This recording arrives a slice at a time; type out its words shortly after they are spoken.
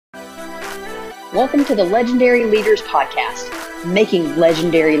Welcome to the Legendary Leaders Podcast, Making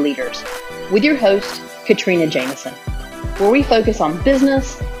Legendary Leaders, with your host, Katrina Jameson, where we focus on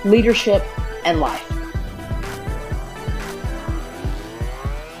business, leadership, and life.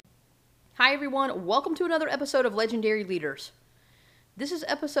 Hi everyone, welcome to another episode of Legendary Leaders. This is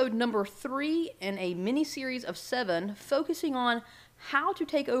episode number 3 in a mini-series of 7 focusing on how to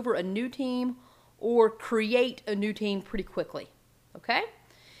take over a new team or create a new team pretty quickly, okay?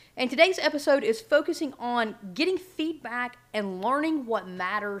 And today's episode is focusing on getting feedback and learning what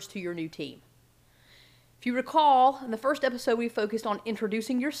matters to your new team. If you recall, in the first episode we focused on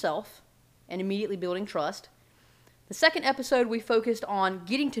introducing yourself and immediately building trust. The second episode we focused on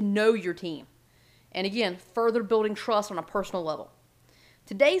getting to know your team and again, further building trust on a personal level.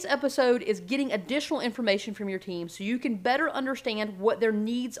 Today's episode is getting additional information from your team so you can better understand what their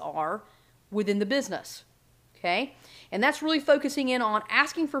needs are within the business. Okay? And that's really focusing in on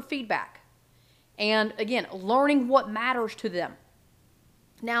asking for feedback and, again, learning what matters to them.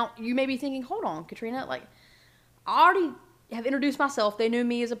 Now, you may be thinking, hold on, Katrina, I already have introduced myself. They know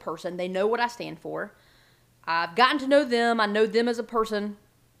me as a person. They know what I stand for. I've gotten to know them. I know them as a person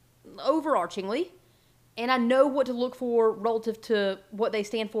overarchingly, and I know what to look for relative to what they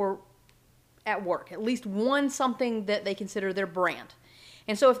stand for at work, at least something that they consider their brand.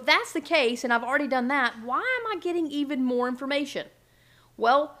 And so if that's the case, and I've already done that, why am I getting even more information?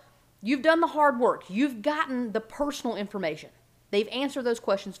 Well, you've done the hard work. You've gotten the personal information. They've answered those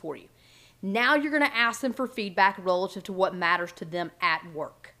questions for you. Now you're going to ask them for feedback relative to what matters to them at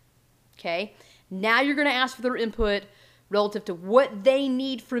work. Okay? Now you're going to ask for their input relative to what they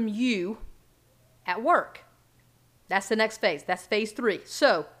need from you at work. That's the next phase. That's phase 3.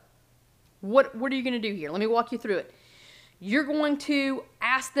 So, what are you going to do here? Let me walk you through it. You're going to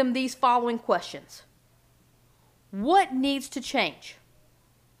ask them these following questions. What needs to change?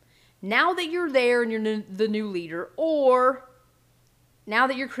 Now that you're there and you're the new leader, or now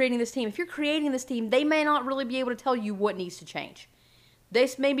that you're creating this team, if you're creating this team, they may not really be able to tell you what needs to change.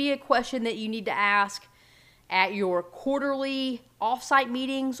 This may be a question that you need to ask at your quarterly offsite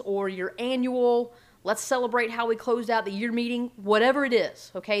meetings or your annual, let's celebrate how we closed out the year meeting, whatever it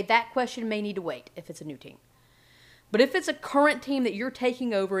is, okay? That question may need to wait if it's a new team. But if it's a current team that you're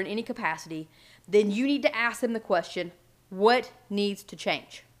taking over in any capacity, then you need to ask them the question, what needs to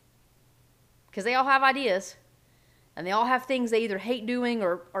change? Because they all have ideas, and they all have things they either hate doing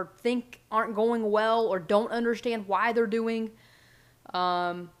or think aren't going well or don't understand why they're doing,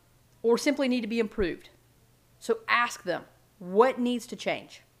 or simply need to be improved. So ask them, what needs to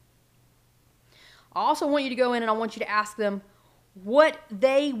change? I also want you to go in and I want you to ask them what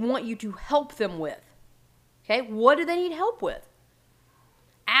they want you to help them with. Okay, what do they need help with?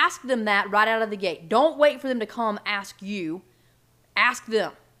 Ask them that right out of the gate. Don't wait for them to come ask you. Ask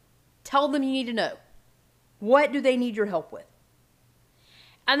them. Tell them you need to know. What do they need your help with?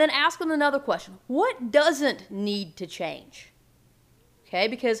 And then ask them another question. What doesn't need to change? Okay,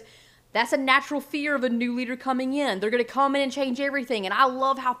 because that's a natural fear of a new leader coming in. They're going to come in and change everything. And I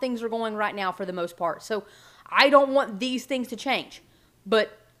love how things are going right now for the most part. So I don't want these things to change.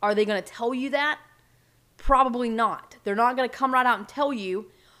 But are they going to tell you that? Probably not. They're not going to come right out and tell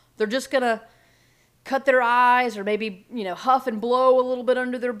you. They're just going to cut their eyes or maybe, huff and blow a little bit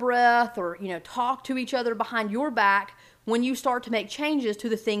under their breath or, talk to each other behind your back when you start to make changes to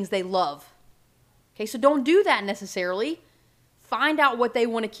the things they love. Okay, so don't do that necessarily. Find out what they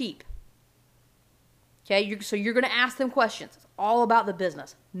want to keep. Okay, so you're going to ask them questions. It's all about the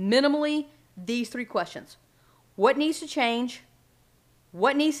business. Minimally, these 3 questions. What needs to change?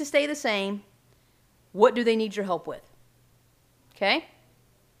 What needs to stay the same? What do they need your help with? Okay?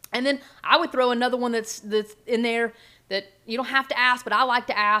 And then I would throw another one that's in there that you don't have to ask, but I like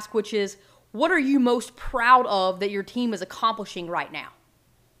to ask, which is, what are you most proud of that your team is accomplishing right now?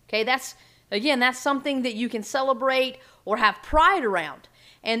 Okay, that's something that you can celebrate or have pride around.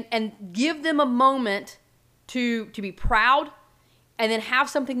 And give them a moment to be proud and then have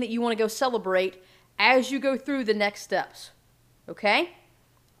something that you want to go celebrate as you go through the next steps. Okay?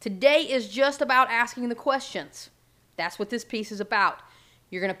 Today is just about asking the questions. That's what this piece is about.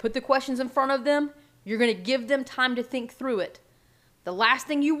 You're going to put the questions in front of them. You're going to give them time to think through it. The last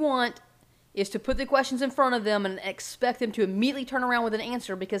thing you want is to put the questions in front of them and expect them to immediately turn around with an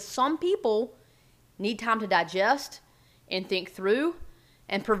answer, because some people need time to digest and think through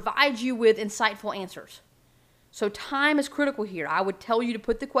and provide you with insightful answers. So time is critical here. I would tell you to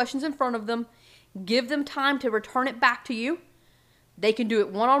put the questions in front of them, give them time to return it back to you. They can do it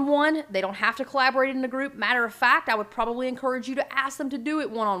one-on-one. They don't have to collaborate in a group. Matter of fact, I would probably encourage you to ask them to do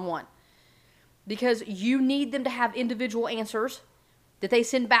it one-on-one, because you need them to have individual answers that they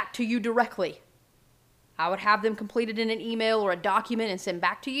send back to you directly. I would have them completed in an email or a document and send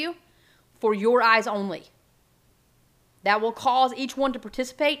back to you for your eyes only. That will cause each one to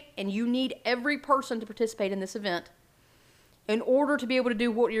participate, and you need every person to participate in this event in order to be able to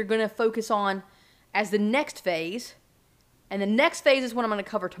do what you're going to focus on as the next phase. And the next phase is what I'm going to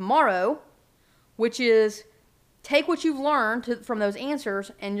cover tomorrow, which is take what you've learned from those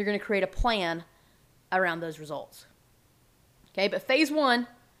answers, and you're going to create a plan around those results. Okay, but phase one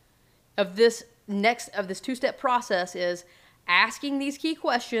of this two-step process is asking these key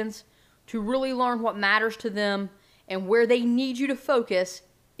questions to really learn what matters to them and where they need you to focus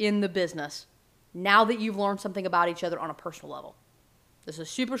in the business now that you've learned something about each other on a personal level. This is a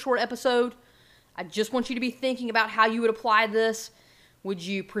super short episode. I just want you to be thinking about how you would apply this. Would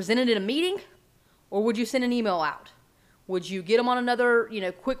you present it in a meeting, or would you send an email out? Would you get them on another,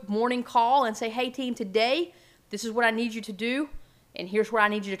 quick morning call and say, hey team, today, this is what I need you to do, and here's where I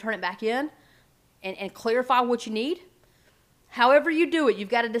need you to turn it back in, and clarify what you need? However you do it, you've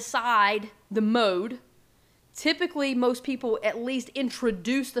got to decide the mode. Typically, most people at least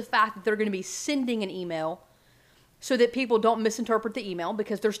introduce the fact that they're going to be sending an email so that people don't misinterpret the email,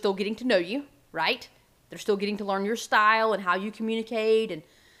 because they're still getting to know you, right? They're still getting to learn your style and how you communicate and,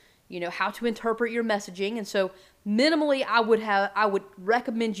 how to interpret your messaging. And so minimally, I would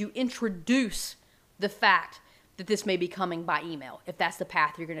recommend you introduce the fact that this may be coming by email, if that's the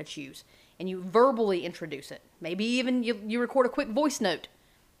path you're going to choose. And you verbally introduce it. Maybe even you record a quick voice note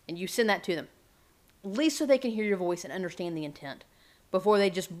and you send that to them, at least so they can hear your voice and understand the intent before they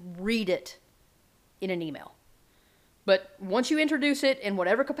just read it in an email. But once you introduce it in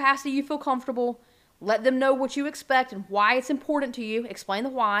whatever capacity you feel comfortable, let them know what you expect and why it's important to you. Explain the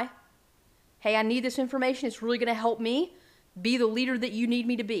why. Hey, I need this information. It's really going to help me be the leader that you need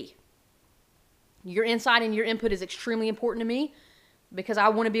me to be. Your insight and your input is extremely important to me because I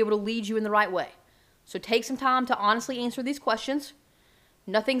want to be able to lead you in the right way. So take some time to honestly answer these questions.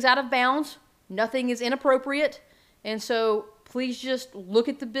 Nothing's out of bounds. Nothing is inappropriate. And so please just look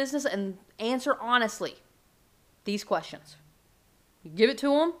at the business and answer honestly these questions. You give it to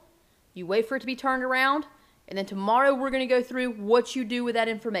them. You wait for it to be turned around. And then tomorrow we're going to go through what you do with that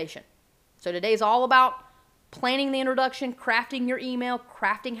information. So today's all about planning the introduction, crafting your email,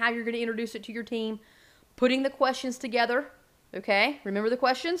 crafting how you're going to introduce it to your team, putting the questions together. Okay? Remember the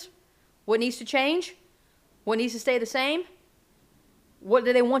questions? What needs to change? What needs to stay the same? What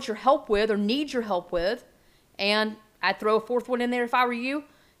do they want your help with or need your help with? And I'd throw a fourth one in there if I were you.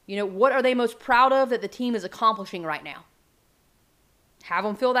 What are they most proud of that the team is accomplishing right now? Have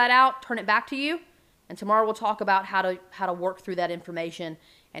them fill that out, turn it back to you, and tomorrow we'll talk about how to work through that information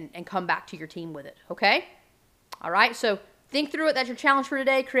and come back to your team with it, okay? All right, so think through it. That's your challenge for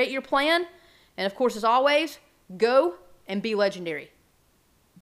today. Create your plan. And, of course, as always, go and be legendary.